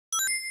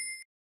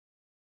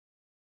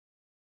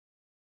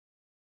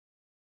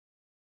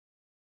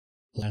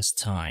Last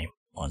time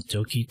on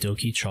Doki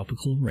Doki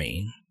Tropical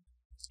Rain.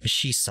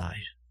 She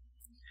sighed.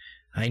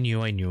 I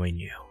knew. I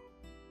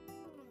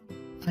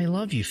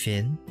love you,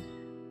 Finn.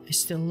 I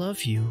still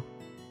love you.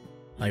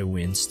 I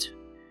winced.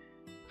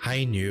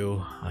 I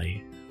knew.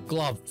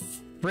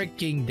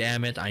 Freaking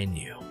damn it, I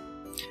knew.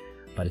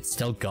 But it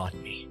still got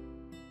me.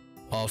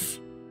 Off.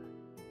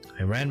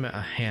 I ran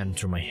a hand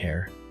through my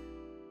hair.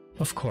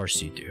 Of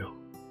course you do.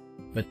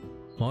 But,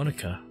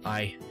 Monica,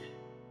 I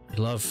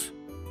love...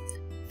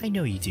 I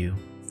know you do,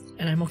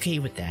 and I'm okay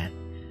with that.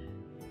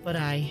 But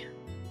I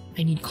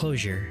need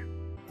closure.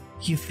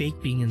 You fake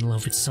being in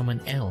love with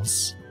someone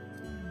else.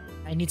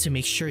 I need to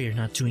make sure you're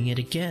not doing it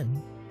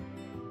again.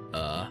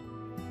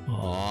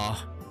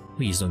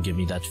 Please don't give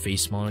me that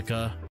face,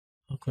 Monica.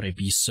 How could I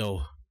be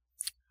so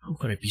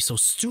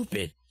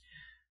stupid?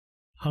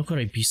 How could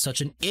I be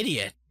such an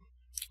idiot?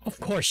 Of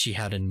course she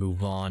hadn't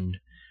moved on.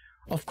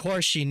 Of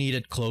course she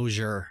needed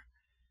closure.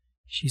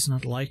 She's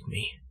not like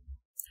me.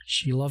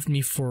 She loved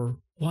me for,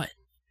 what?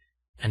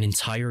 An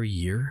entire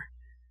year?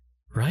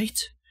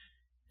 Right?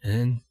 And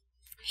then,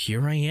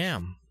 here I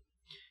am.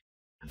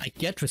 I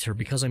get with her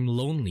because I'm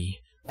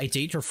lonely. I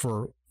date her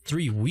for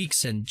 3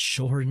 weeks and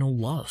show her no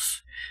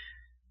love.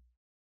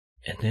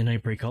 And then I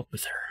break up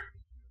with her.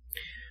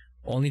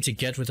 Only to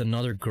get with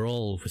another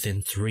girl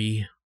within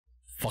 3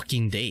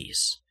 fucking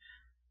days.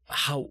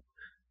 How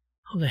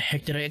the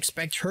heck did I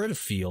expect her to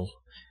feel?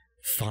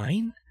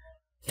 Fine?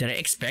 Did I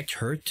expect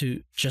her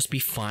to just be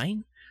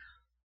fine?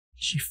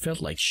 She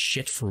felt like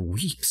shit for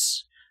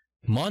weeks.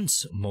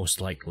 Months, most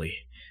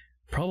likely.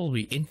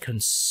 Probably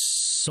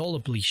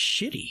inconsolably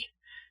shitty.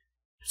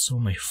 It's all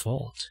my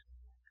fault.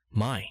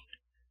 Mine.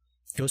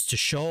 Goes to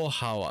show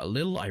how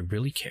little I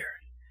really cared.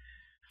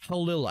 How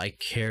little I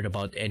cared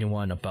about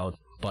anyone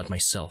but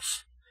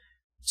myself.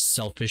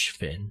 Selfish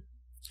Finn.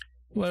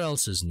 What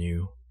else is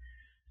new?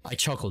 I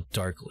chuckled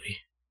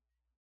darkly.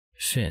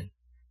 Finn.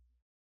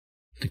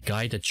 The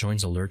guy that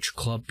joins a lurch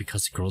club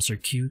because the girls are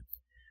cute?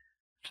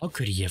 How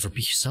could he ever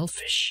be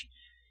selfish?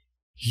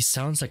 He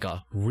sounds like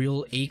a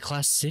real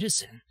A-class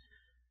citizen.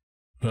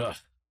 Ugh.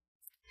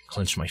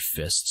 Clench my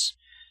fists.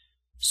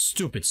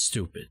 Stupid.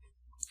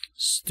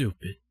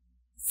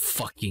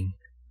 Fucking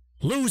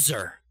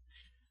loser!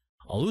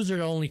 A loser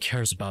that only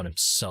cares about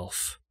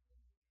himself.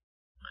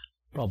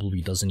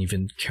 Probably doesn't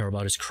even care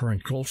about his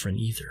current girlfriend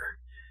either.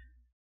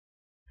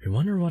 I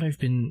wonder what I've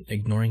been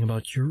ignoring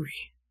about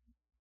Yuri.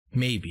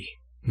 Maybe.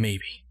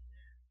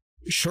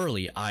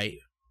 Surely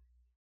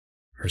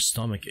her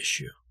stomach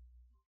issue.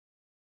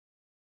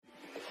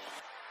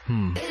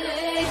 Her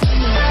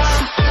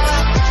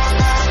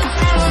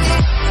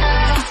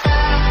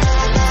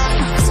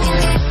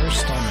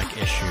stomach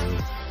issue.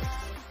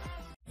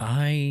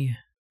 I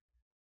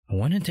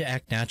wanted to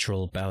act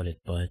natural about it,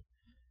 but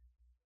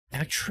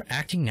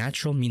acting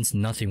natural means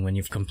nothing when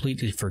you've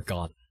completely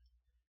forgotten.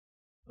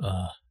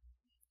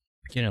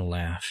 Begin to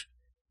laugh.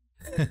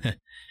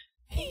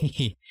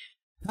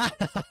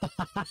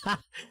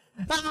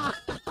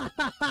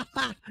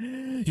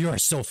 You are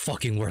so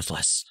fucking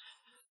worthless.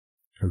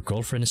 Your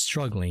girlfriend is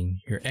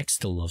struggling. Your ex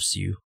still loves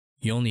you.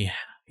 You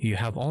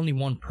have only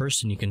one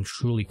person you can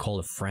truly call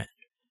a friend.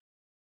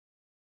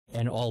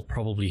 And all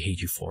probably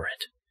hate you for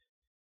it.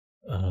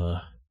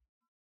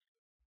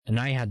 And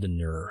I had the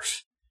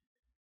nerve.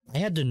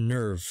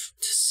 To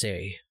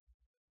say,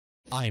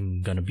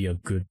 I'm gonna be a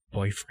good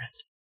boyfriend.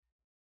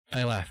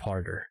 I laugh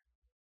harder.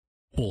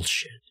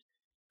 Bullshit.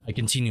 I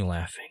continue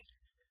laughing.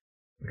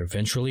 But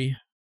eventually,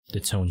 the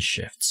tone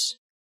shifts.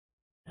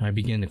 And I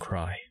begin to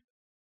cry.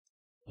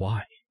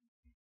 Why?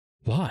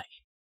 Why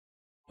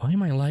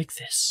am I like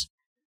this?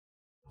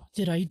 Why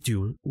did I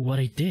do what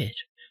I did?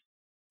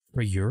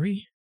 For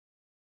Yuri?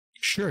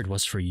 Sure, it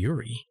was for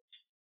Yuri.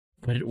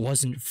 But it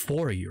wasn't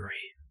for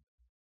Yuri.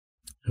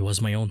 It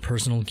was my own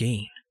personal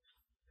gain.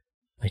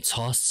 I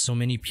tossed so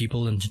many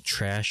people into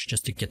trash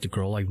just to get the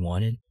girl I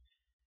wanted.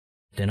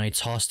 Then I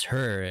tossed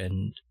her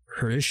and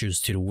her issues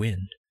to the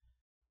wind.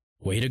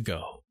 Way to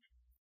go.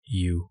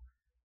 You.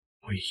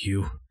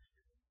 The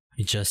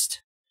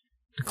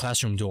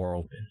classroom door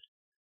opened.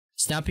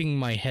 Snapping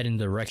my head in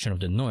the direction of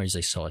the noise,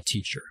 I saw a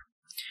teacher.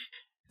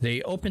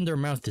 They opened their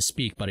mouth to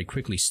speak, but I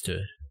quickly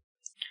stood.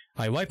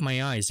 I wiped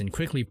my eyes and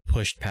quickly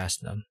pushed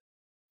past them.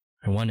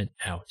 I wanted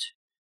out.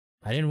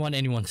 I didn't want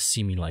anyone to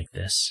see me like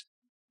this.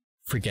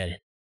 Forget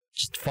it.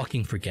 Just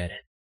fucking forget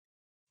it.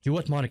 Do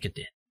what Monica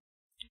did.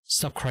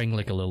 Stop crying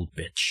like a little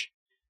bitch.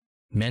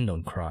 Men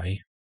don't cry.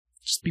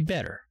 Just be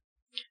better.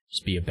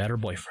 Just be a better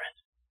boyfriend.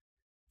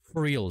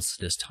 For reals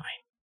this time.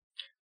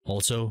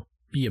 Also,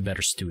 be a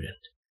better student.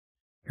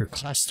 Your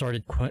class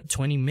started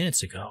 20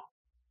 minutes ago.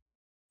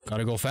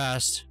 Gotta go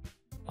fast.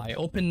 I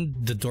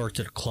opened the door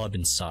to the club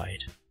inside.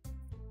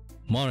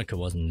 Monica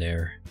wasn't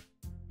there.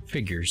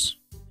 Figures.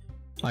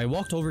 I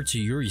walked over to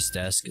Yuri's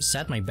desk,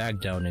 sat my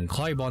bag down, and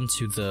climbed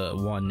onto the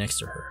one next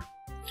to her.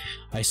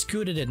 I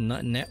scooted it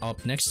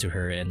up next to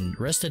her and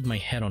rested my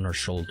head on her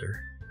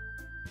shoulder.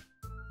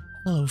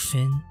 Hello,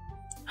 Finn.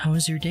 How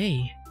was your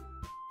day?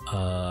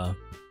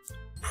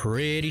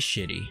 Pretty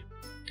shitty.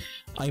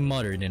 I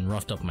muttered and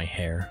roughed up my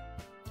hair.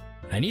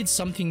 I need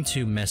something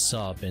to mess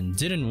up and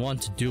didn't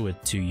want to do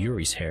it to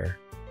Yuri's hair.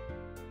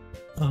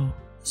 Oh,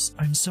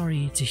 I'm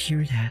sorry to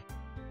hear that.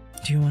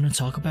 Do you want to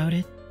talk about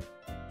it?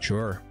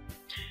 Sure.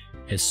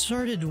 It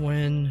started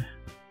when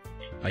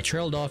I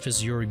trailed off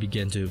as Yuri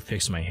began to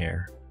fix my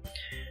hair.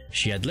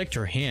 She had licked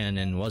her hand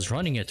and was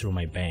running it through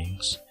my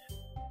bangs.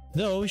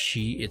 Though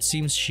it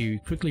seems she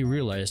quickly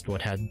realized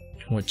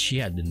what she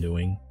had been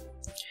doing.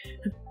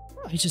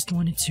 I just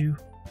wanted to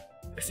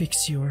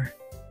fix your...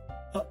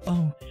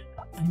 oh,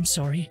 I'm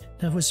sorry.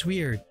 That was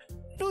weird.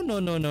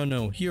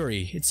 No,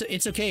 Yuri.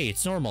 It's okay.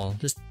 It's normal.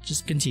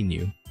 Just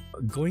continue.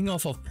 Going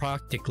off of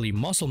practically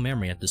muscle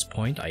memory at this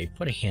point, I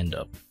put a hand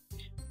up.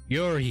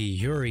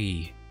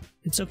 Yuri.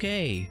 It's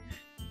okay.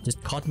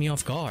 Just caught me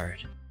off guard.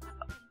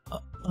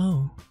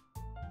 Oh.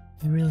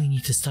 I really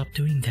need to stop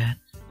doing that.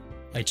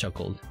 I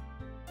chuckled.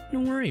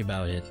 Don't worry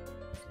about it.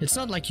 It's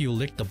not like you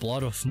licked the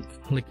blood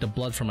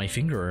from my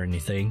finger or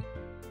anything.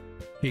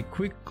 She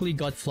quickly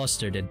got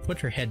flustered and put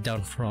her head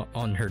down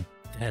on her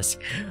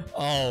desk.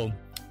 Oh,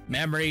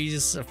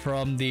 memories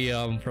from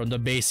the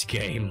base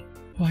game.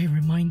 Why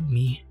remind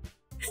me?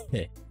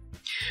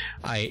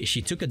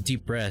 She took a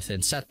deep breath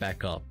and sat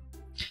back up.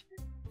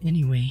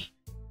 Anyway,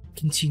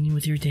 continue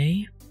with your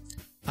day?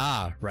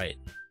 Ah, right.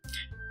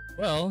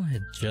 Well, I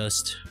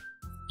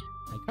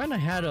kinda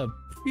had a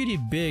pretty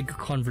big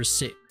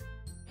conversation.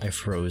 I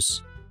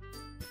froze.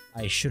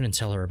 I shouldn't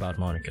tell her about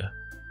Monica.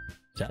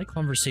 That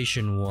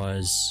conversation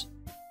was...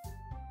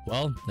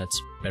 well,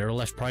 that's better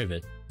left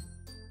private.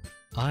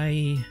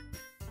 I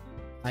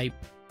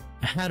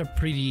had a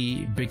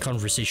pretty big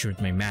conversation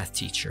with my math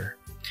teacher,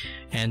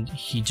 and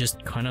he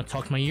just kinda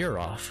talked my ear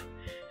off.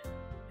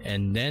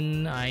 And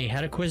then I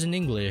had a quiz in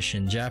English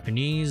and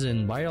Japanese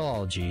and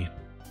biology.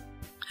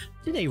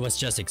 Today was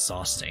just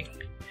exhausting.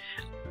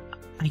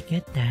 I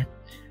get that.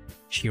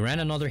 She ran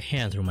another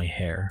hand through my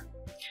hair.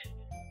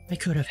 I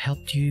could have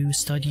helped you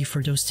study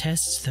for those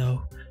tests,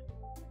 though.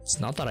 It's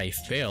not that I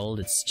failed,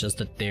 it's just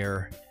that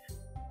they're,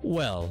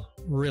 well,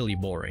 really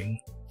boring.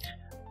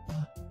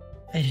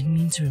 I didn't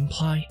mean to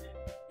imply...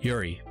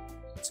 Yuri,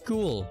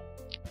 school.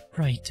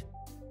 Right.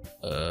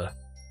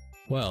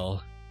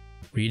 Well,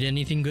 read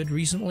anything good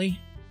recently?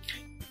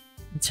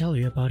 I'll tell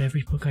you about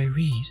every book I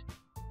read.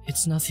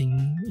 It's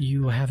nothing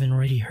you haven't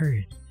already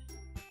heard.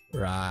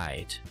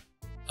 Right.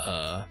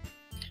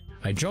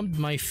 I drummed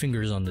my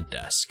fingers on the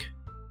desk.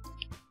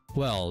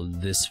 Well,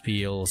 this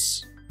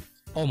feels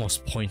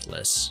almost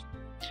pointless.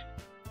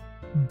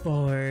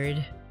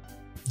 Bored.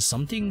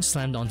 Something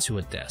slammed onto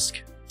a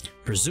desk.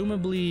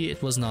 Presumably,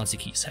 it was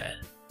Natsuki's head.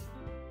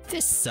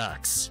 This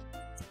sucks.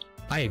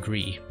 I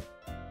agree.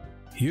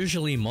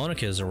 Usually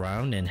Monica is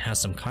around and has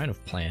some kind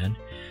of plan.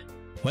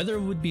 Whether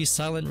it would be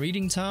silent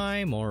reading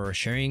time or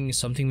sharing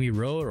something we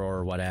wrote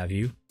or what have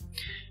you.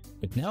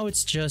 But now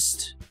it's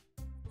just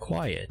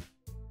quiet.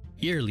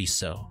 Eerily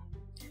so.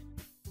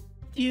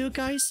 You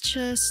guys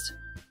just...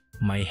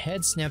 My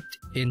head snapped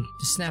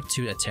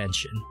to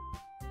attention.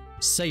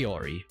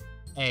 Sayori.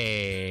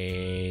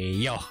 Hey,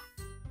 yo.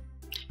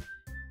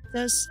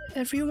 Does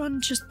everyone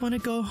just want to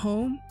go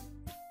home?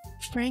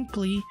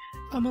 Frankly,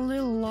 I'm a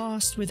little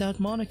lost without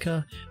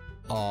Monica.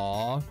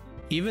 Aw.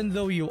 Even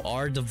though you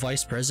are the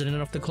vice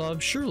president of the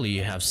club, surely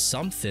you have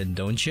something,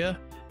 don't you?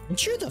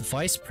 Aren't you the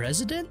vice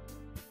president?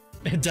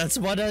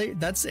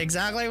 That's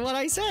exactly what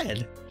I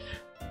said.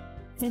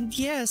 And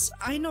yes,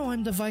 I know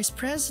I'm the vice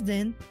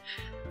president,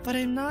 but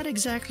I'm not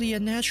exactly a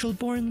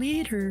natural-born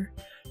leader.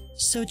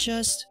 So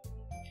just,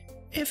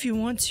 if you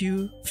want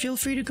to, feel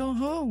free to go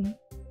home.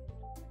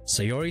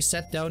 Sayori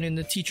sat down in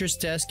the teacher's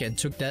desk and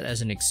took that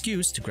as an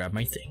excuse to grab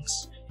my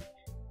things.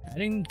 I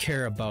didn't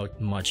care about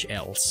much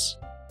else.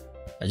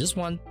 I just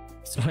wanted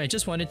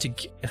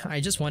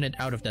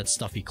out of that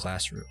stuffy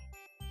classroom.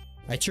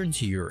 I turned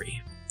to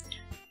Yuri.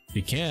 If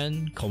you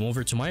can, come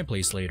over to my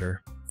place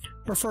later,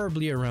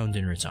 preferably around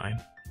dinner time,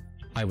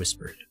 I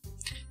whispered.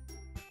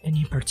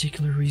 Any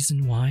particular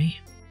reason why?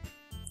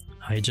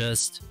 I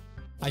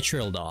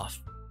trailed off.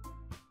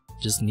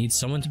 Just need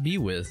someone to be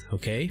with,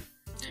 okay?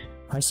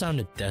 I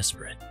sounded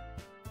desperate.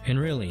 And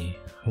really,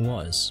 I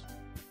was.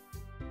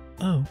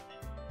 Oh,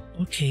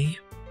 okay.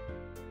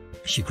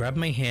 She grabbed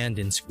my hand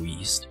and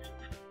squeezed.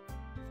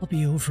 I'll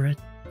be over at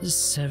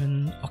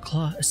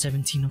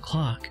 17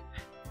 o'clock.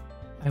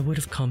 I would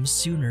have come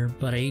sooner,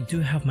 but I do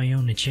have my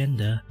own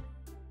agenda.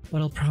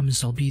 But I'll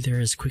promise I'll be there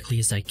as quickly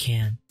as I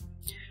can.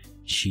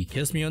 She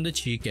kissed me on the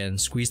cheek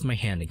and squeezed my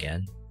hand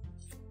again.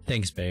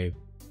 Thanks, babe.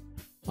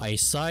 I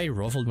sighed,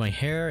 ruffled my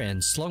hair,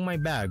 and slung my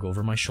bag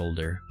over my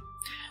shoulder.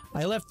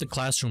 I left the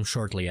classroom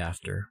shortly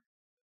after.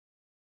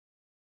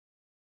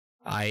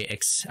 I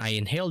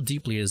inhaled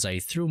deeply as I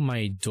threw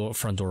my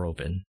front door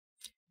open.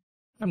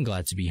 I'm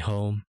glad to be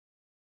home.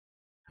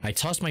 I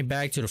tossed my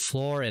bag to the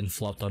floor and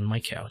flopped on my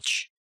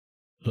couch.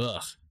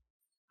 Ugh,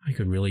 I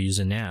could really use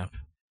a nap.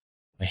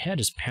 My head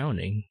is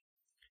pounding.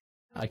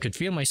 I could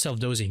feel myself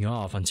dozing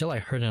off until I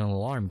heard an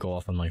alarm go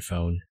off on my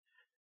phone.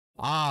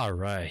 Ah,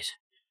 right.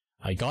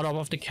 I got up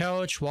off the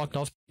couch,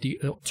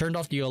 turned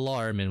off the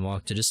alarm, and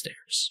walked to the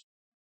stairs.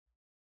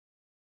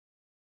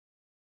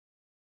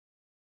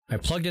 I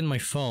plugged in my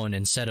phone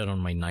and set it on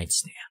my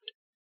nightstand.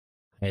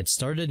 I had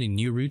started a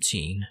new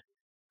routine.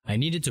 I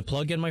needed to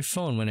plug in my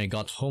phone when I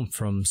got home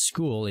from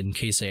school in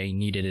case I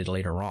needed it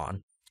later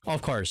on.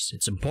 Of course,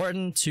 it's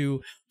important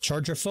to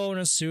charge your phone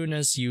as soon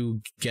as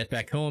you get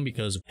back home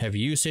because heavy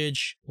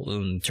usage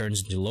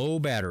turns into low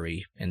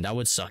battery, and that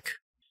would suck.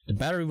 The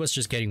battery was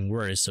just getting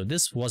worse, so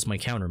this was my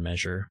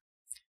countermeasure.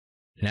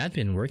 And it had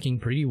been working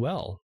pretty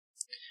well.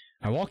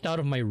 I walked out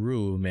of my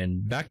room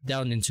and back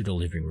down into the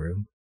living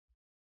room,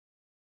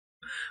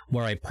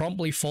 where I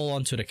promptly fall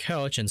onto the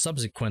couch and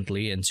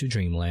subsequently into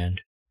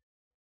dreamland.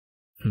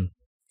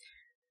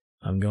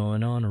 I'm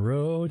going on a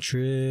road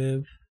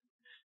trip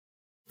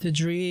to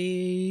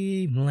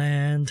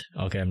dreamland.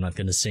 Okay, I'm not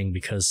gonna sing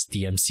because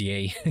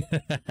DMCA.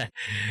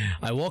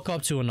 I woke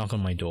up to a knock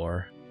on my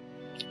door.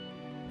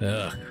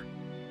 Ugh.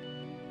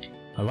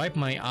 I wiped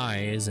my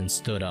eyes and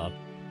stood up.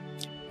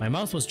 My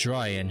mouth was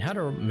dry and had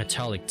a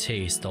metallic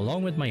taste,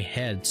 along with my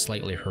head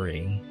slightly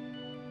hurting.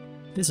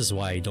 This is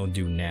why I don't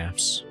do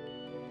naps.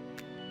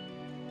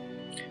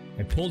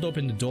 I pulled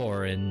open the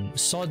door and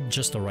saw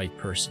just the right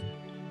person.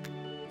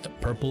 The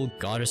purple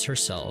goddess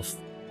herself.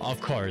 Of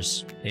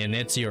course, and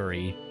it's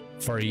Yuri.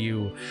 For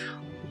you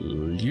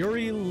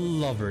Yuri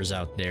lovers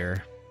out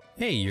there.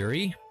 Hey,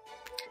 Yuri.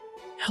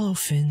 Hello,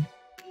 Finn.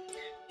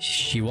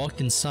 She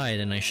walked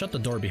inside and I shut the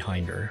door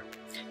behind her.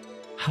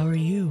 How are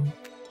you?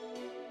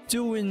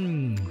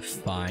 Doing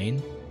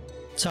fine.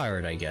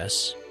 Tired, I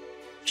guess.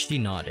 She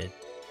nodded.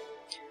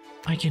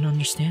 I can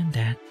understand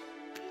that.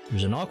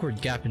 There's an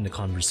awkward gap in the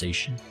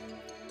conversation.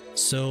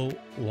 So,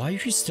 why are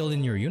you still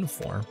in your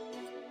uniform?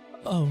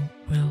 Oh,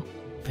 well,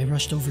 I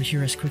rushed over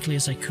here as quickly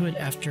as I could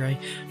after I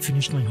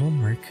finished my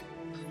homework.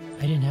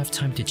 I didn't have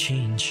time to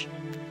change.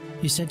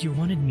 You said you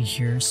wanted me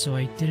here, so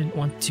I didn't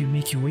want to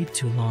make you wait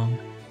too long.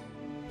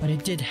 But I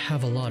did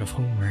have a lot of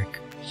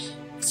homework.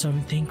 So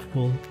I'm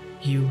thankful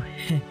you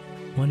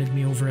wanted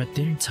me over at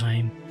dinner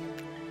time.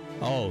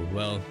 Oh,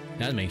 well,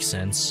 that makes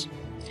sense.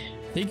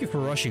 Thank you for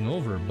rushing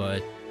over,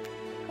 but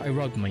I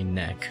rubbed my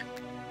neck.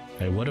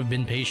 I would have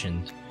been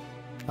patient.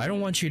 I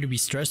don't want you to be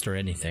stressed or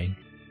anything.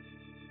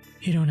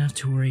 You don't have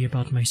to worry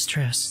about my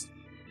stress.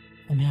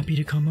 I'm happy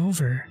to come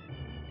over.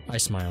 I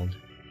smiled.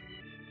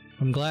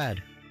 I'm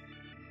glad.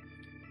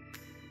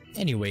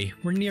 Anyway,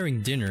 we're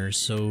nearing dinner,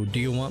 so do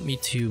you want me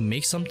to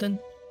make something?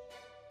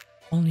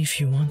 Only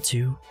if you want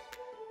to.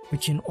 We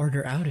can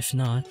order out if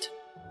not.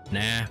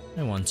 Nah,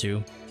 I want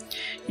to.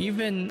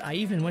 I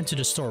even went to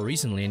the store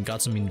recently and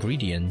got some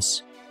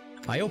ingredients.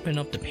 I opened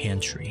up the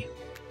pantry.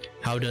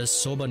 How does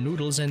soba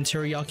noodles and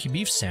teriyaki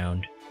beef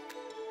sound?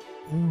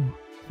 Ooh,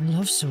 I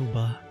love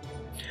soba.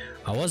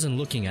 I wasn't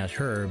looking at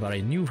her, but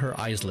I knew her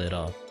eyes lit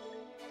up.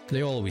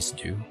 They always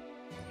do.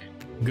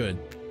 Good.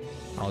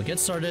 I'll get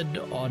started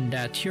on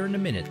that here in a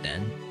minute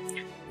then.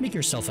 Make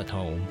yourself at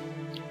home.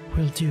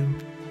 Will do.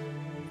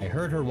 I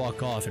heard her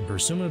walk off and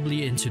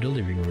presumably into the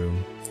living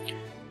room.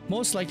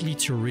 Most likely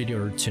to read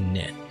or to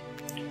knit.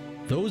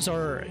 Those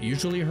are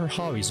usually her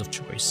hobbies of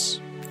choice.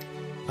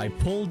 I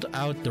pulled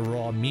out the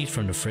raw meat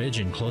from the fridge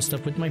and closed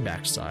up with my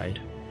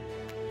backside.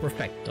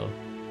 Perfecto.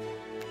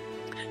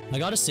 I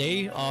gotta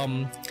say,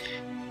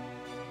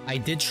 I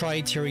did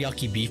try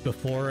teriyaki beef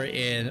before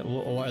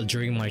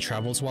during my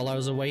travels while I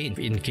was away,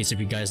 in case if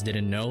you guys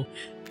didn't know.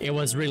 It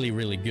was really,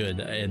 really good,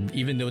 and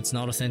even though it's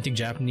not authentic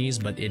Japanese,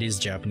 but it is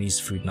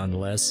Japanese food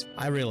nonetheless,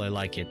 I really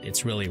like it.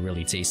 It's really,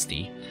 really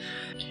tasty.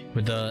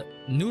 With the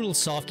noodles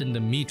soft and the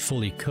meat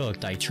fully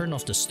cooked, I turned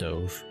off the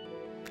stove.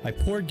 I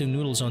poured the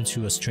noodles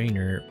onto a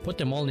strainer, put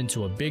them all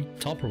into a big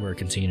Tupperware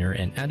container,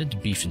 and added the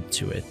beef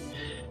into it.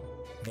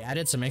 I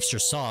added some extra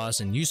sauce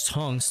and used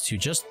tongs to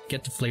just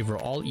get the flavor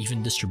all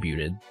even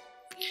distributed.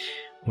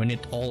 When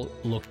it all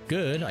looked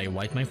good, I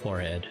wiped my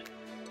forehead.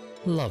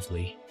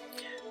 Lovely.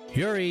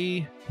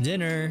 Yuri,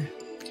 dinner.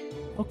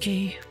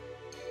 Okay.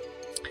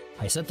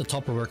 I set the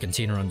Tupperware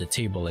container on the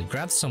table and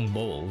grabbed some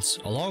bowls,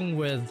 along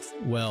with,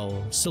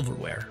 well,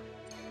 silverware.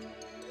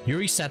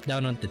 Yuri sat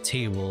down at the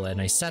table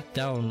and I sat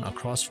down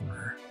across from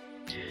her.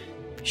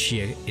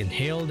 She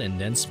inhaled and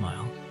then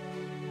smiled.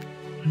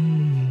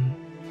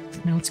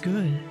 Smells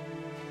good.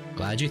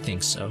 Glad you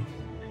think so.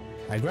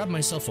 I grabbed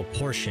myself a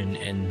portion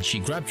and she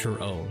grabbed her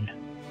own.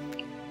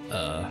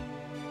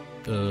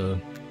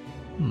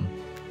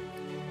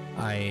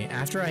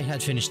 After I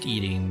had finished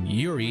eating,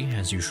 Yuri,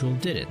 as usual,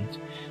 didn't.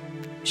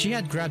 She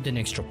had grabbed an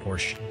extra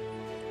portion.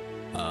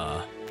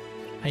 I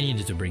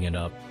needed to bring it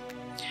up.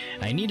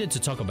 I needed to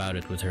talk about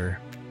it with her.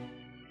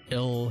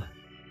 It'll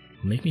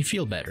make me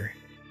feel better.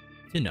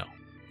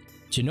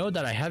 To know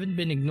that I haven't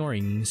been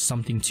ignoring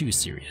something too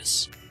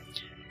serious.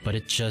 But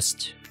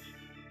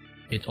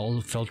it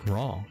all felt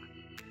wrong.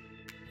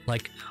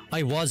 Like,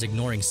 I was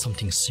ignoring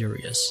something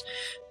serious.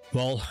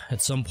 Well,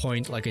 at some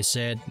point, like I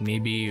said,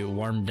 maybe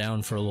warm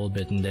down for a little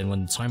bit and then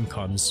when the time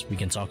comes, we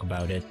can talk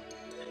about it.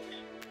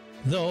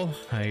 Though,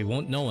 I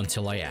won't know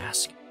until I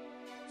ask.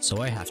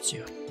 So I have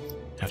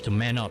to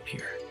man up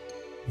here.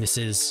 This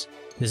is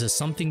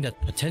something that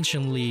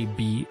potentially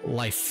be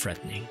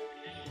life-threatening.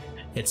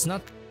 It's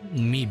not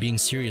me being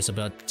serious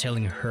about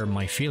telling her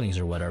my feelings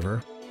or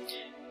whatever.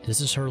 This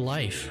is her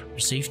life, her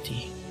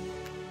safety.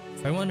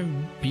 If I want to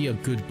be a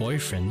good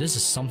boyfriend, this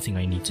is something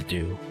I need to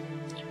do.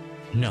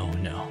 No.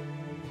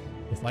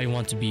 If I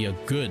want to be a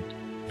good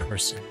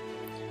person,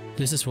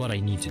 this is what I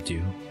need to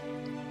do.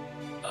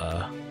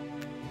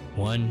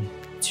 1,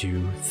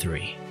 2,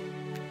 3.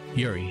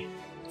 Yuri.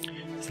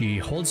 He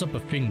holds up a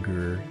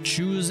finger,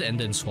 chews, and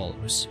then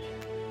swallows.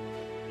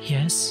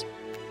 Yes?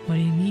 What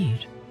do you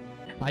need?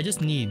 I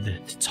just need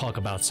to talk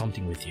about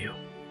something with you.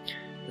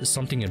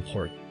 Something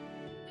important.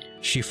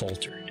 She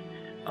faltered.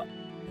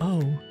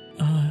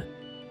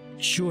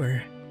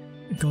 Sure.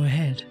 Go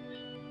ahead.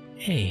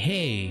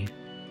 Hey.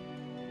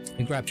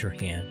 I grabbed her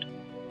hand.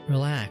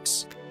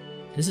 Relax.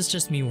 This is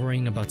just me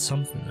worrying about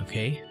something,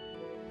 okay?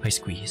 I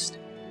squeezed.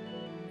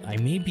 I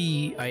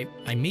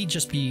may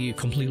just be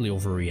completely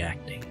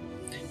overreacting,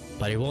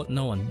 but I won't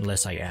know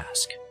unless I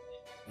ask.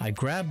 I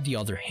grabbed the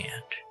other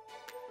hand.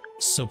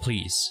 So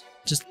please,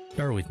 just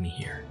bear with me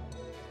here.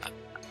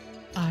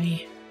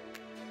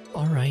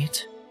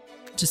 Alright.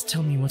 Just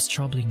tell me what's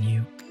troubling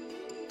you.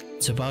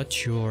 It's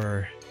about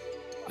your...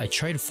 I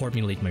try to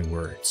formulate my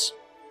words.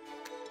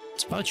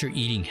 It's about your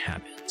eating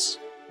habits.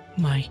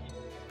 My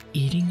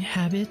eating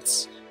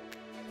habits?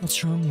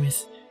 What's wrong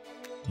with...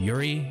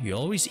 Yuri, you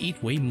always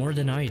eat way more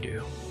than I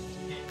do.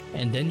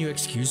 And then you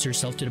excuse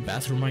yourself to the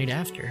bathroom right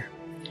after.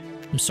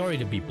 I'm sorry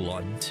to be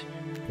blunt,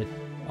 but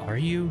are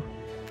you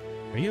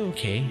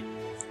okay?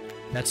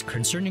 That's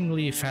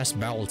concerningly fast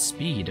bowel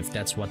speed if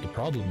that's what the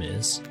problem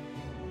is.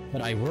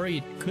 But I worry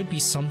it could be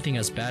something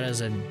as bad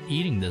as an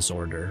eating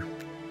disorder.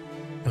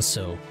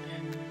 So,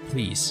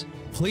 please,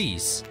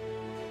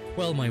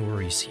 quell my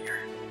worries here.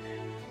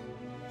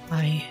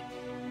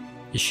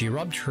 She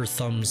rubbed her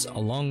thumbs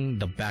along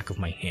the back of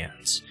my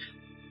hands.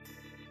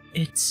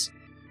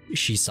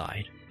 She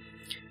sighed.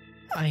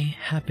 I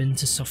happen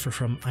to suffer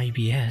from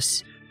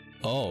IBS.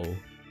 Oh,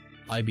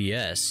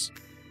 IBS.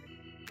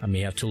 I may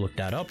have to look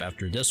that up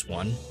after this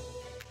one.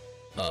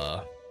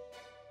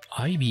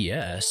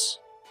 IBS?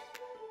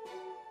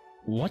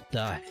 What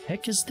the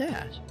heck is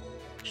that?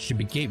 She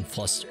became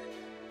flustered.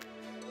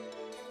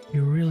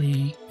 You're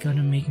really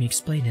gonna make me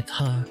explain it,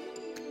 huh?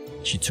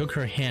 She took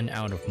her hand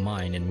out of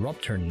mine and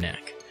rubbed her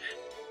neck.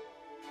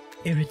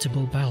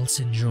 Irritable bowel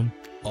syndrome.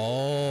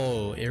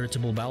 Oh,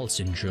 irritable bowel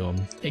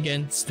syndrome.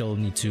 Again, still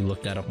need to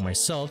look that up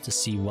myself to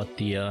see what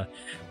the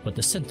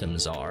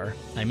symptoms are.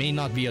 I may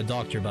not be a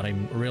doctor, but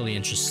I'm really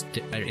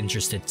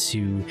interested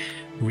to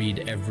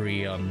read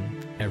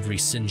every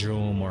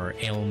syndrome or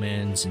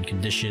ailments and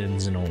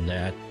conditions and all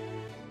that.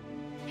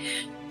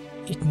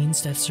 It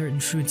means that certain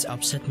foods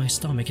upset my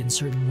stomach in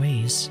certain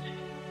ways.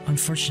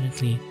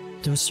 Unfortunately,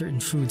 those certain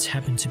foods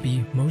happen to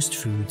be most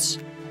foods.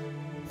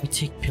 I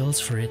take pills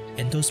for it,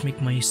 and those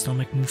make my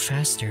stomach move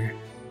faster.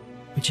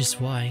 Which is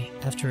why,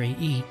 after I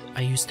eat,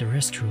 I use the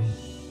restroom.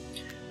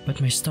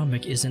 But my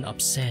stomach isn't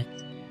upset,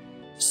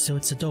 so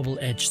it's a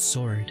double-edged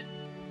sword.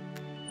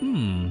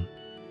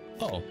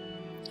 Oh.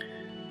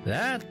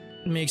 That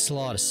makes a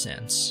lot of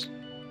sense.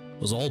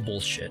 It was all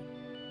bullshit.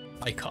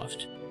 I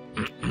coughed.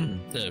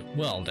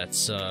 Well,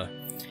 that's,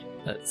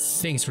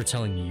 thanks for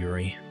telling me,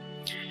 Yuri.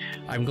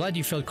 I'm glad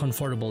you felt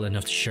comfortable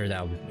enough to share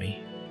that with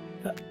me.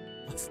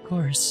 Of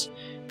course.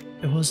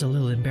 It was a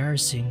little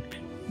embarrassing,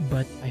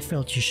 but I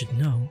felt you should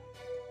know.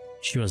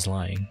 She was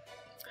lying.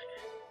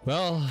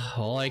 Well,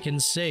 all I can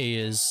say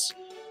is,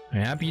 I'm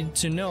happy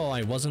to know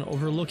I wasn't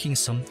overlooking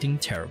something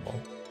terrible.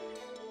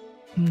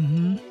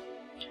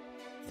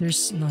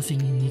 There's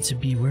nothing you need to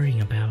be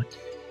worrying about.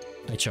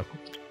 I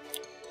chuckled.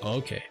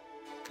 Okay,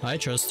 I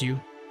trust you.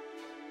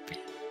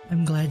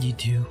 I'm glad you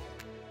do.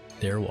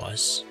 There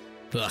was.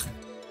 Ugh.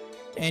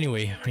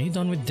 Anyway, are you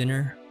done with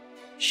dinner?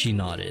 She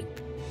nodded.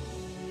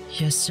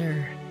 Yes,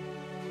 sir.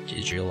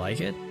 Did you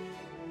like it?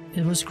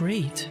 It was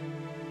great.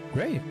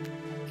 Great.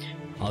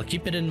 I'll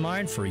keep it in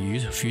mind for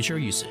future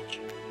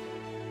usage.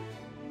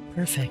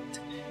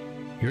 Perfect.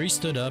 Yuri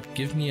stood up,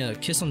 gave me a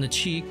kiss on the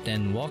cheek,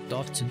 then walked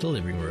off to the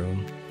living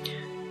room.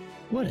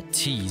 What a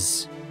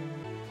tease.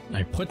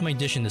 I put my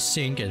dish in the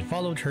sink and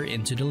followed her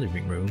into the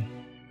living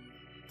room.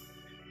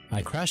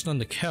 I crashed on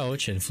the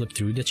couch and flipped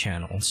through the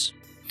channels.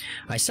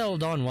 I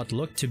settled on what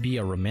looked to be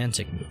a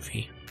romantic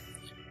movie.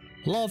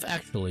 Love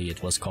Actually,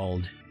 it was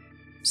called.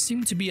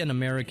 Seemed to be an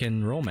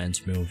American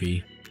romance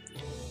movie.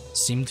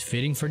 Seemed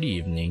fitting for the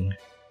evening.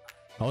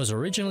 I was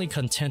originally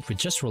content with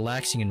just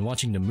relaxing and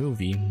watching the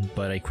movie,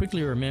 but I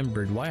quickly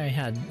remembered why I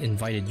had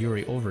invited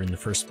Yuri over in the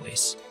first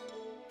place.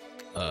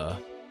 I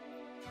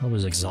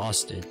was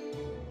exhausted.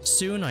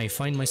 Soon I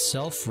find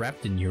myself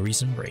wrapped in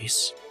Yuri's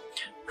embrace.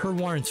 Her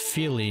warmth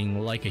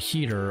feeling like a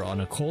heater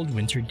on a cold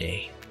winter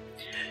day.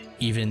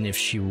 Even if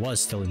she was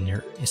still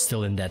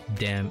in that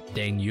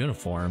dang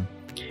uniform.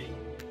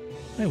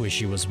 I wish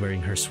she was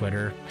wearing her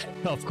sweater.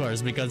 Of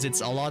course, because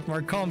it's a lot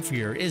more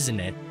comfier, isn't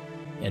it?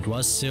 It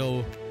was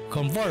so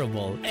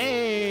comfortable.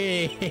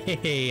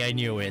 Hey, I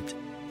knew it.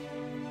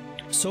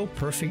 so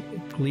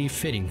perfectly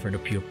fitting for the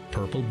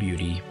purple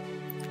beauty.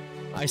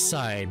 I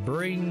sighed,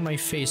 burying my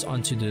face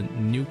onto the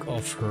nuke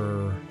of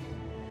her.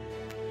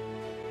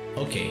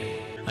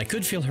 Okay, I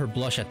could feel her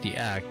blush at the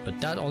act, but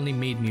that only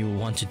made me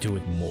want to do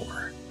it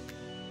more.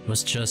 It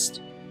was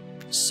just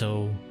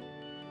so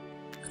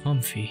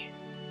comfy.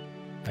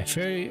 I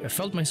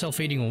felt myself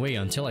fading away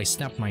until I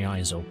snapped my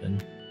eyes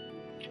open.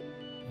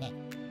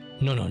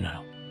 No.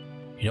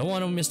 You don't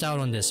want to miss out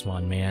on this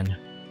one, man.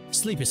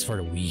 Sleep is for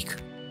the weak.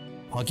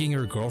 Hugging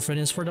your girlfriend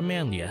is for the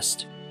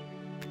manliest.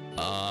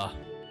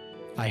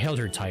 I held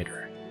her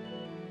tighter.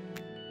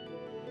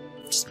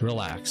 Just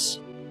relax.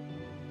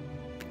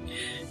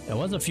 It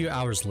was a few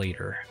hours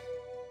later.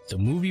 The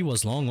movie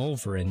was long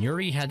over and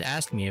Yuri had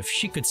asked me if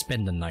she could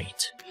spend the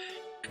night.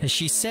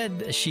 She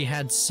said she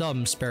had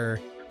some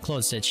spare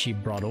clothes that she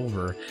brought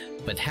over,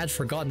 but had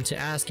forgotten to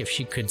ask if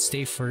she could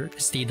stay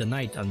the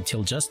night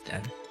until just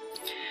then.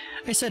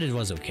 I said it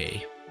was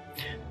okay,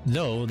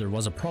 though there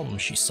was a problem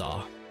she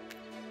saw.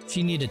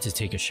 She needed to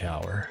take a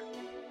shower.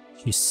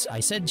 I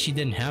said she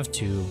didn't have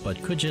to,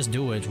 but could just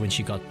do it when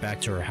she got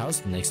back to her house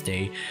the next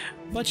day,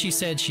 but she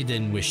said she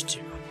didn't wish to.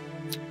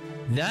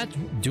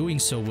 That doing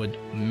so would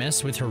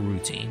mess with her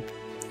routine.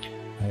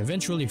 I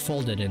eventually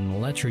folded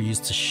and let her use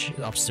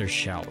the upstairs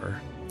shower.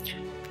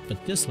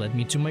 But this led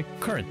me to my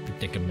current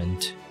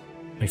predicament.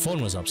 My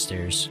phone was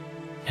upstairs,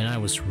 and I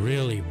was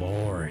really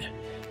bored.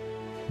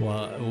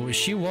 Well,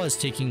 she was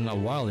taking a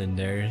while in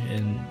there,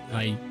 and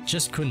I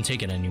just couldn't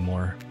take it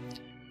anymore.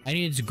 I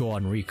needed to go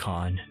on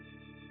recon.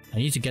 I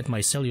need to get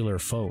my cellular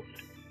phone.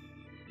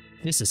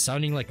 This is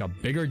sounding like a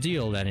bigger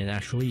deal than it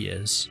actually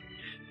is.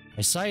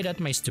 I sighed at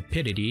my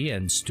stupidity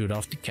and stood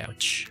off the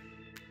couch.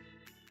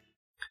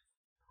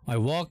 I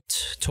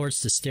walked towards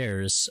the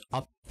stairs,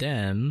 up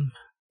them,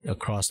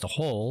 across the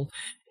hall,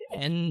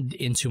 and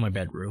into my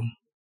bedroom.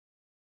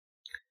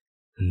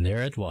 And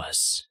there it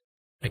was.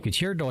 I could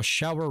hear the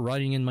shower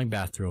running in my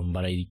bathroom,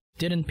 but I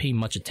didn't pay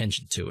much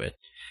attention to it.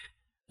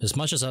 As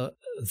much as I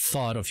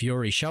thought of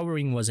Yuri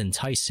showering was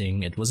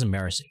enticing, it was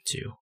embarrassing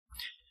too.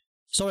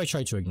 So I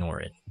tried to ignore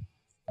it.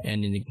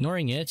 And in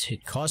ignoring it,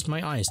 it caused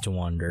my eyes to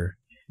wander.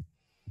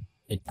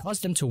 It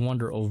caused them to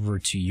wander over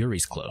to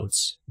Yuri's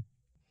clothes,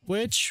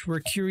 which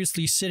were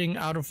curiously sitting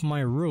out of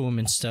my room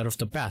instead of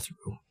the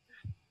bathroom.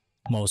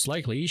 Most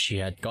likely, she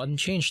had gotten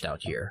changed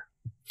out here.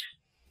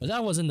 But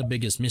that wasn't the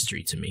biggest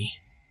mystery to me.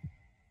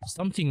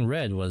 Something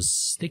red was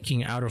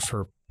sticking out of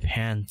her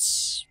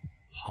pants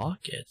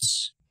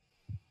pockets.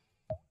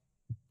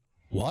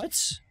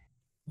 What?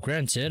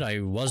 Granted,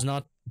 I was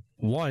not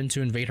one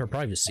to invade her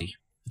privacy,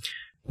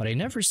 but I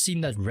never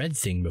seen that red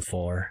thing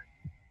before.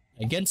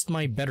 Against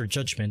my better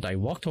judgment, I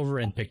walked over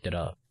and picked it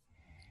up.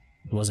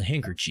 It was a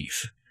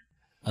handkerchief.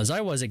 As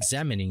I was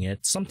examining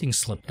it, something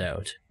slipped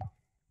out.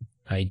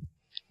 I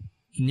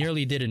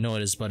nearly didn't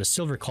notice, but a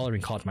silver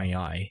coloring caught my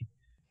eye.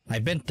 I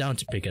bent down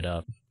to pick it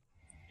up.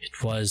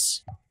 It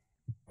was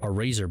a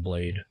razor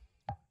blade.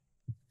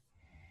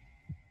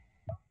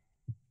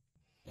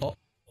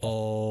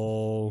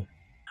 Oh,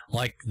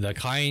 like the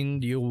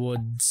kind you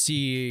would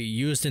see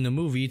used in a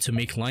movie to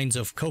make lines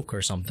of coke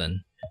or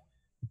something.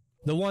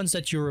 The ones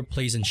that you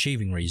replace in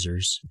shaving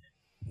razors.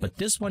 But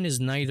this one is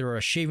neither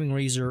a shaving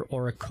razor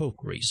or a coke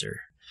razor.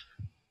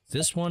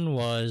 This one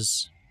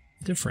was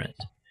different.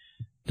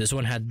 This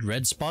one had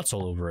red spots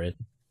all over it.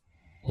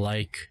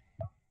 Like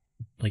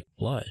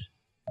blood.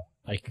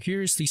 I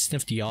curiously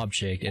sniffed the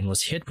object and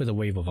was hit with a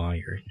wave of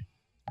iron.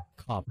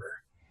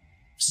 Copper.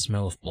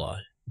 Smell of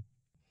blood.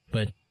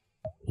 But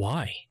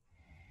why?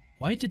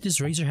 Why did this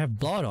razor have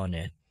blood on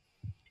it?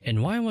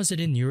 And why was it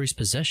in Yuri's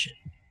possession?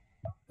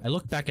 I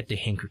looked back at the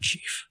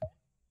handkerchief.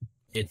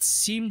 It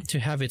seemed to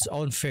have its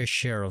own fair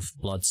share of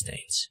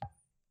bloodstains.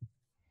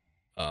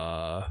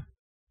 The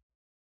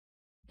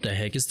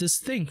heck is this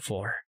thing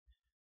for?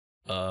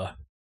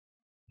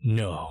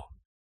 No.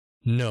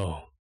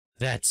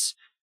 That's...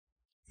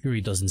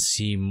 Yuri doesn't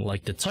seem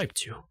like the type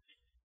to.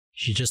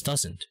 She just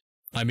doesn't.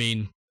 I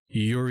mean,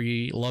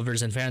 Yuri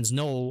lovers and fans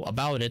know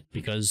about it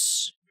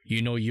because you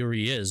know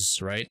Yuri is,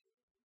 right?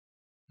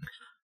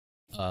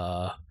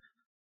 I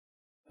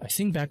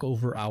think back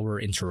over our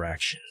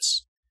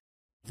interactions.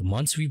 The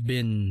months we've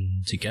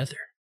been together.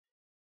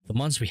 The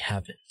months we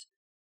haven't.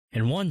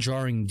 And one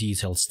jarring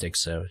detail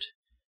sticks out.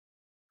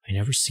 I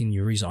never seen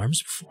Yuri's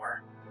arms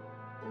before.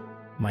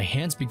 My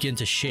hands begin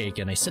to shake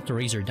and I set the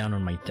razor down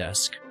on my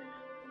desk.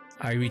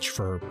 I reached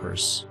for her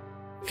purse.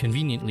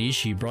 Conveniently,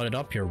 she brought it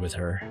up here with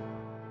her.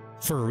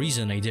 For a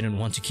reason I didn't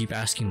want to keep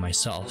asking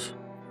myself.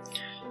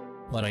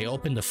 But I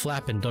opened the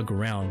flap and dug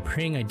around,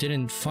 praying I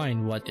didn't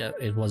find what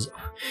it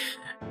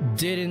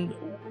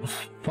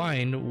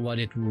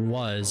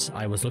was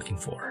I was looking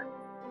for.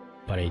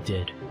 But I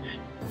did.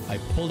 I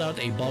pulled out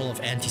a bottle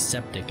of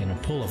antiseptic and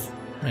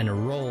a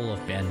roll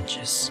of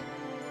bandages.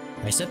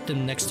 I set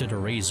them next to the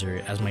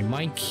razor as my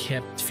mind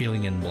kept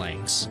filling in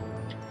blanks.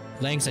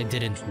 Blanks I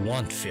didn't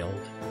want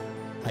filled.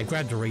 I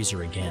grabbed the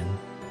razor again.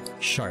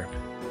 Sharp.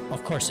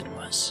 Of course it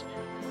was.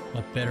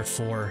 But better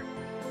for...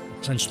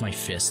 I clenched my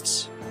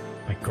fists.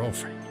 My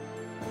girlfriend.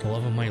 The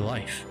love of my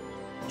life.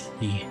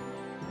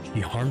 She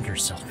harmed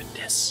herself with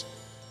this.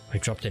 I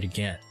dropped it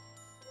again.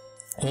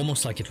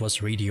 Almost like it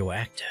was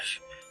radioactive.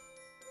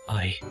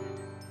 I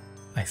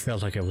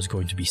felt like I was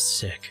going to be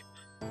sick.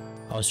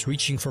 I was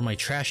reaching for my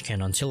trash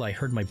can until I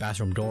heard my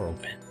bathroom door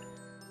open.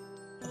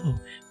 Oh,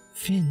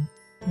 Finn,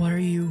 what are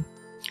you?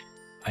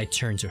 I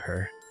turned to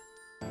her.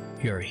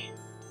 Yuri.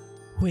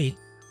 Wait,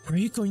 were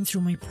you going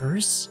through my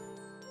purse?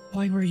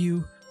 Why were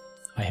you...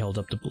 I held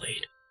up the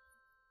blade,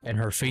 and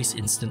her face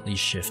instantly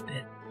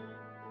shifted.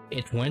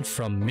 It went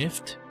from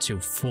miffed to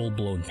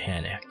full-blown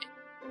panic.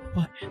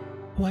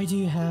 Why do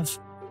you have...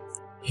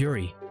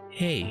 Yuri,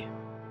 hey.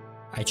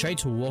 I tried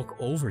to walk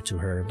over to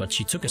her, but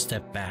she took a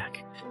step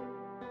back.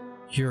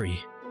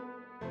 Yuri,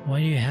 why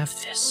do you have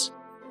this?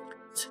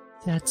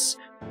 That's...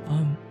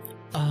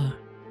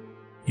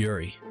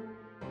 Yuri.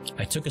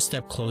 I took a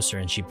step closer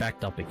and she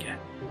backed up again.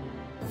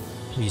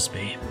 Please,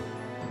 babe.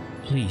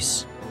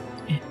 Please.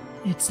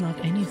 It's not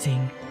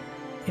anything.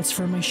 It's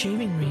for my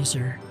shaving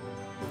razor.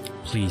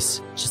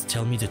 Please, just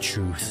tell me the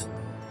truth.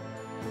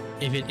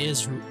 If it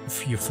is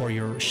for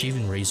your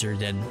shaving razor,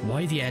 then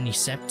why the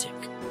antiseptic?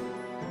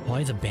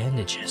 Why the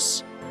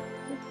bandages?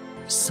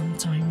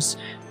 Sometimes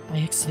I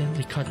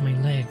accidentally cut my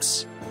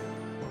legs.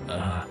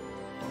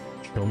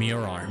 Show me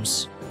your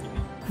arms.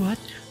 What?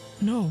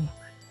 No.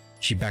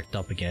 She backed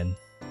up again.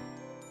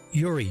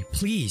 Yuri,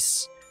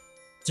 please.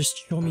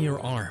 Just show me your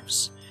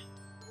arms.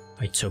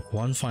 I took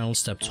one final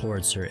step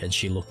towards her and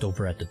she looked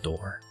over at the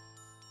door.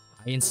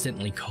 I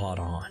instantly caught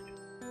on.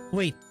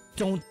 Wait,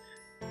 don't...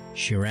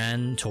 She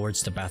ran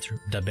towards the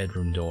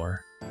bedroom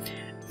door.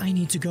 I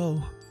need to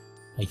go.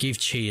 I gave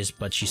chase,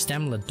 but she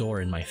slammed the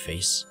door in my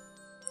face.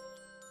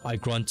 I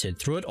grunted,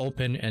 threw it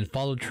open, and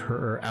followed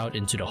her out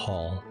into the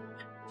hall.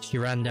 She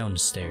ran down the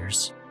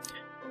stairs.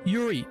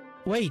 Yuri,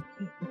 wait,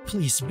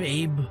 please,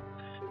 babe.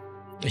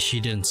 She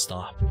didn't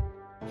stop.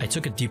 I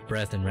took a deep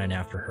breath and ran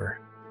after her.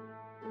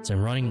 As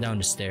I'm running down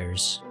the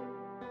stairs,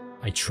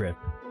 I trip.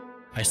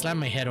 I slam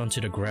my head onto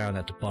the ground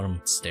at the bottom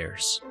of the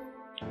stairs.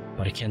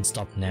 But I can't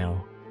stop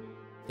now.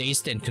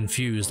 Dazed and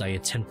confused, I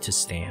attempt to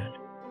stand.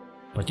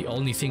 But the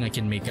only thing I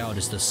can make out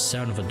is the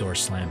sound of a door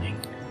slamming.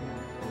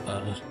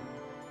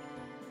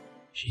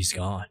 She's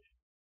gone.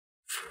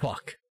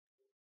 Fuck.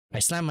 I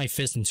slammed my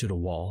fist into the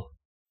wall.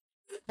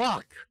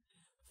 Fuck!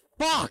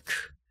 Fuck!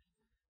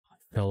 I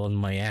fell on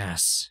my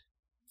ass.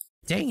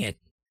 Dang it!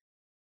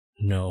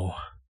 No.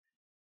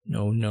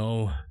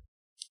 No.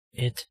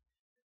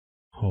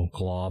 Oh,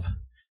 Glob.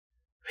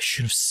 I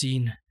should have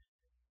seen.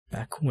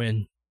 Back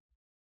when.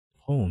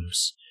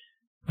 Holmes.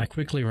 I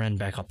quickly ran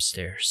back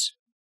upstairs.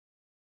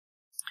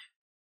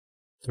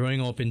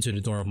 Throwing open to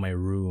the door of my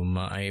room,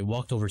 I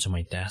walked over to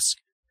my desk.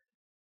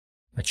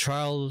 I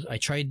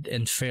tried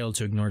and failed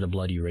to ignore the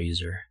bloody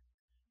razor.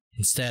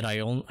 Instead,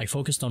 I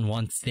focused on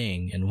one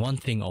thing and one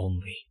thing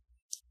only.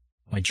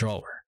 My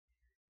drawer.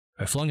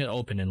 I flung it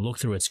open and looked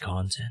through its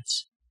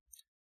contents.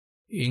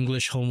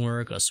 English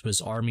homework, a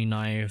Swiss Army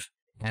knife,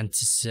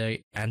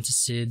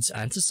 anticides,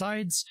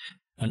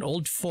 an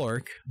old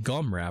fork,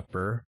 gum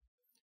wrapper.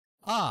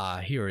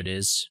 Ah, here it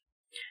is.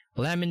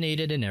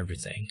 Laminated and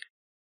everything.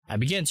 I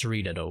began to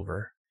read it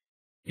over.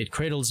 It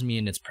cradles me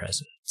in its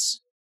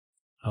presence.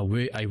 I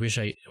wish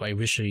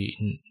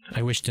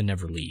to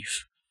never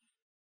leave.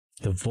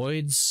 The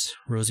void's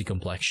rosy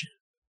complexion.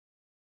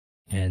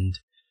 And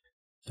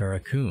the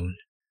raccoon.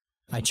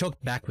 I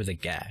choked back with a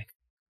gag.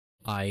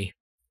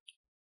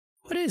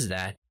 What is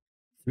that?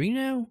 3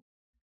 now?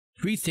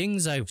 3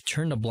 things I've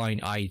turned a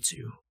blind eye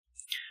to.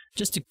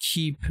 Just to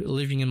keep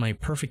living in my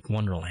perfect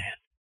wonderland.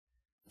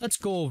 Let's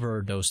go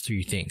over those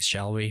 3 things,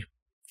 shall we?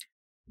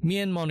 Me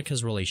and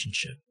Monica's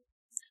relationship.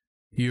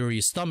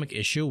 Yuri's stomach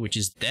issue, which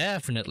is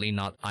definitely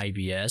not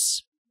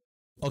IBS.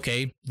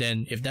 Okay,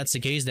 then if that's the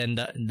case, then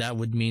that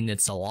would mean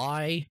it's a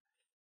lie.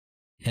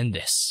 And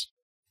this.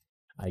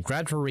 I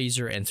grabbed her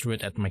razor and threw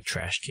it at my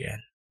trash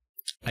can.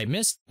 I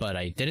missed, but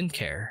I didn't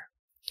care.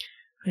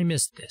 I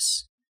missed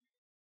this.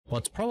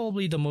 What's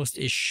probably the most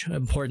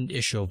important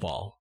issue of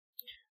all.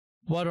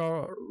 What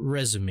a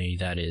resume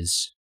that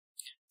is.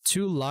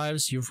 2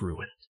 lives you've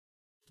ruined.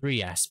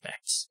 3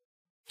 aspects.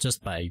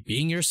 Just by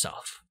being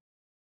yourself.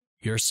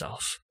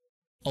 Yourself.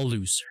 A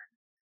loser.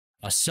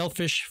 A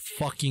selfish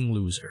fucking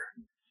loser.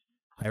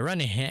 I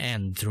ran a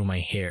hand through my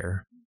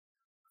hair.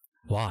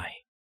 Why?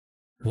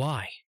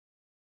 Why?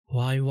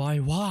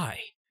 Why?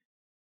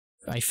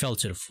 I fell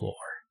to the floor.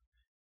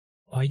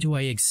 Why do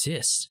I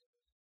exist?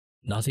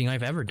 Nothing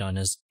I've ever done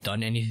has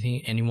done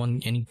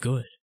anyone any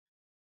good.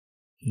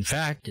 In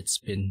fact, it's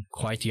been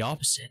quite the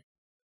opposite.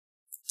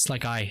 It's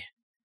like I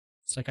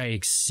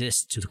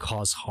exist to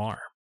cause harm.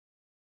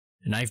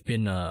 And I've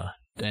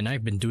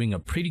been doing a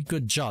pretty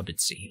good job, it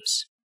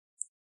seems.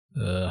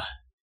 I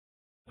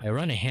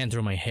ran a hand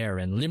through my hair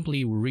and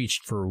limply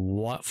reached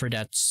for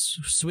that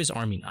Swiss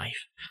Army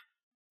knife.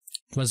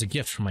 It was a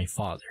gift from my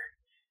father.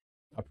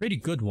 A pretty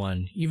good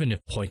one, even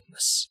if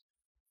pointless.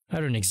 I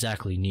don't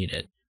exactly need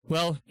it.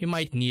 Well, you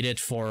might need it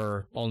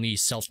for only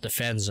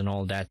self-defense and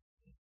all that.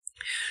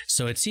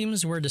 So it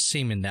seems we're the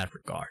same in that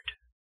regard.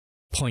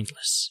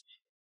 pointless.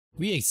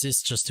 We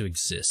exist just to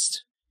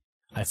exist.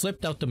 I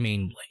flipped out the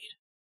main blade.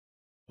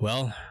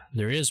 Well,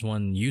 there is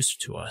one use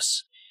to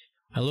us.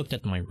 I looked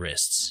at my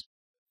wrists.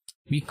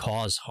 We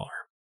cause harm.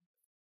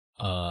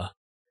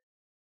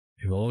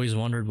 I've always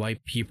wondered why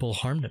people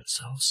harm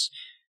themselves.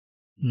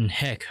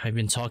 Heck, I've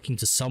been talking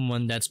to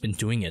someone that's been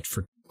doing it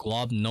for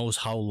God knows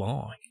how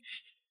long.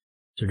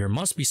 So there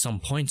must be some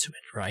point to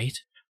it, right?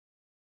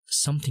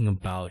 Something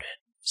about it.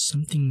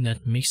 Something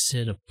that makes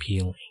it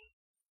appealing.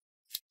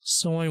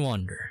 So I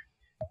wonder.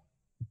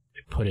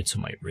 I put it to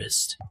my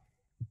wrist.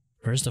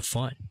 Where's the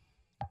fun?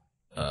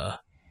 I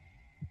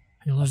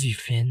love you,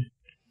 Finn.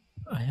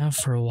 I have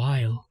for a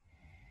while.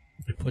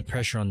 I put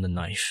pressure on the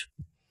knife.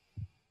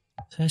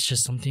 That's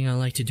just something I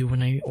like to do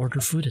when I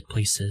order food at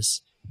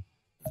places.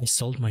 I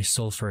sold my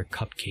soul for a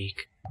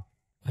cupcake.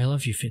 I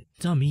love you, Finn.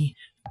 Dummy.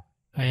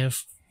 I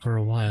have for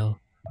a while.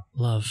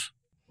 Love.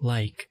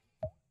 Like.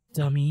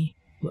 Dummy.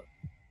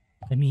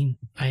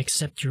 I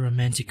accept your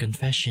romantic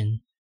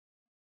confession.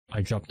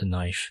 I dropped the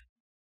knife.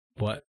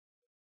 What?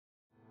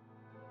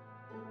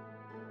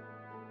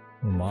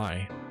 Oh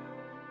my.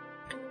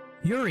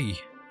 Yuri!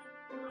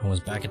 I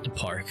was back at the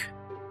park.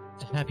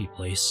 The happy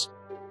place.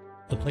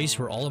 The place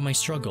where all of my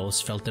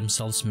struggles felt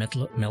themselves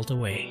melt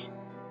away.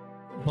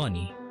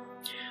 Funny,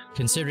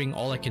 considering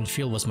all I can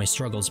feel was my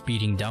struggles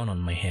beating down on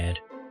my head,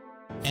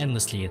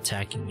 endlessly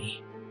attacking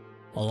me,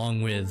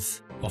 along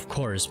with, of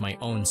course, my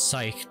own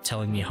psyche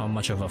telling me how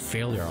much of a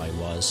failure I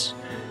was.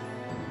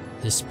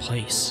 This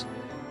place,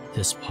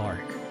 this park,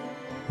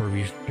 where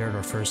we shared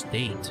our first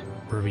date,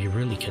 where we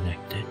really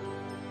connected,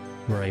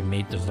 where I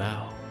made the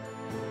vow.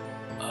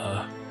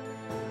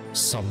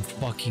 Some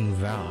fucking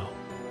vow.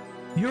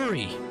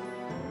 Yuri!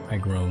 I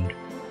groaned.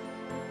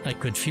 I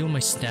could feel my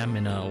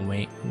stamina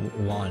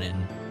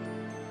waning.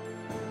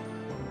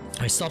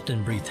 I stopped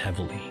and breathed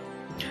heavily.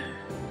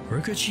 Where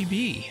could she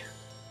be?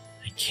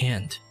 I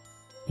can't.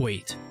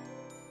 Wait.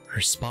 Her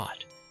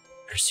spot.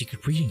 Her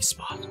secret reading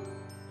spot.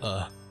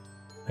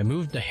 I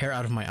moved the hair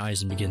out of my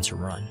eyes and began to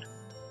run.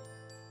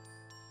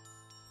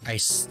 I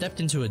stepped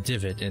into a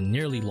divot and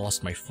nearly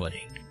lost my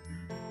footing,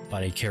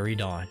 but I carried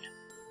on.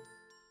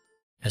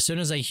 As soon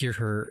as I hear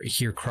her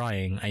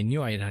crying, I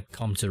knew I had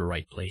come to the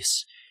right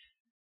place.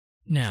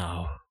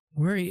 Now,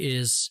 where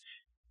is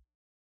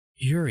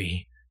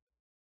Yuri?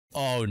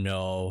 Oh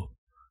no.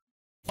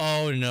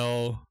 Oh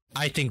no.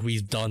 I think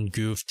we've done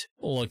goofed.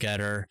 Look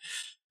at her.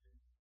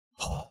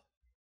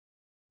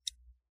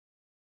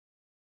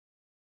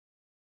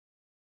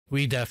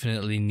 We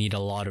definitely need a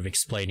lot of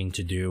explaining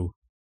to do.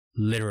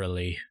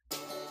 Literally.